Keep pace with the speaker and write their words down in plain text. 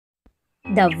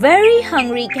The very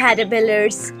hungry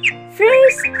caterpillars'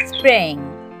 first spring.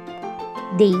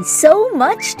 There's so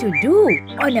much to do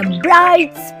on a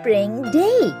bright spring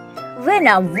day when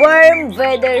our warm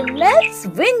weather melts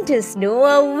winter snow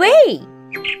away.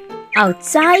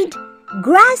 Outside,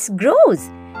 grass grows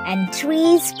and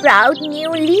trees sprout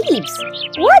new leaves.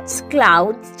 Watch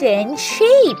clouds change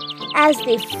shape as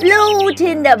they float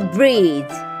in the breeze.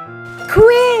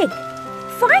 Quick!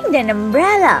 Find an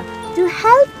umbrella to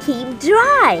help keep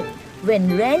dry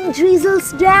when rain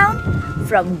drizzles down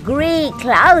from grey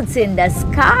clouds in the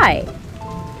sky.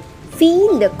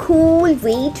 Feel the cool,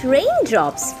 wet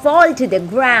raindrops fall to the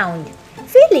ground,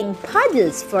 filling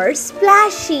puddles for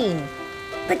splashing.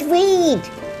 But wait,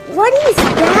 what is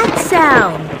that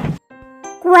sound?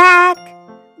 Quack!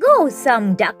 Go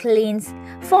some ducklings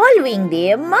following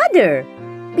their mother.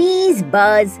 Bees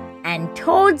buzz and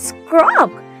toads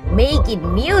croak,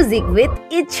 making music with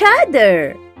each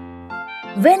other.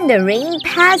 When the rain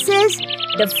passes,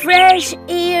 the fresh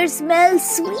air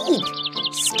smells sweet.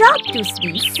 Stop to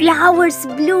see flowers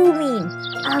blooming,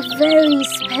 a very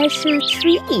special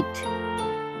treat.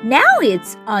 Now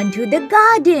it's on to the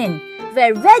garden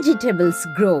where vegetables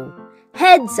grow.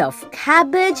 Heads of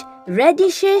cabbage,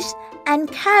 radishes and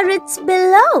carrots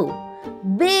below.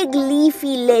 Big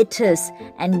leafy lettuce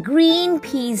and green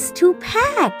peas to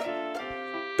pack.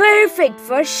 Perfect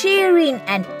for sharing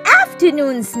an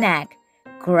afternoon snack.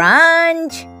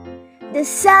 Crunch! The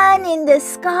sun in the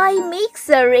sky makes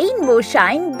the rainbow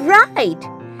shine bright.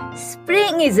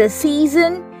 Spring is a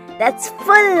season that's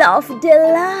full of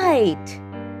delight.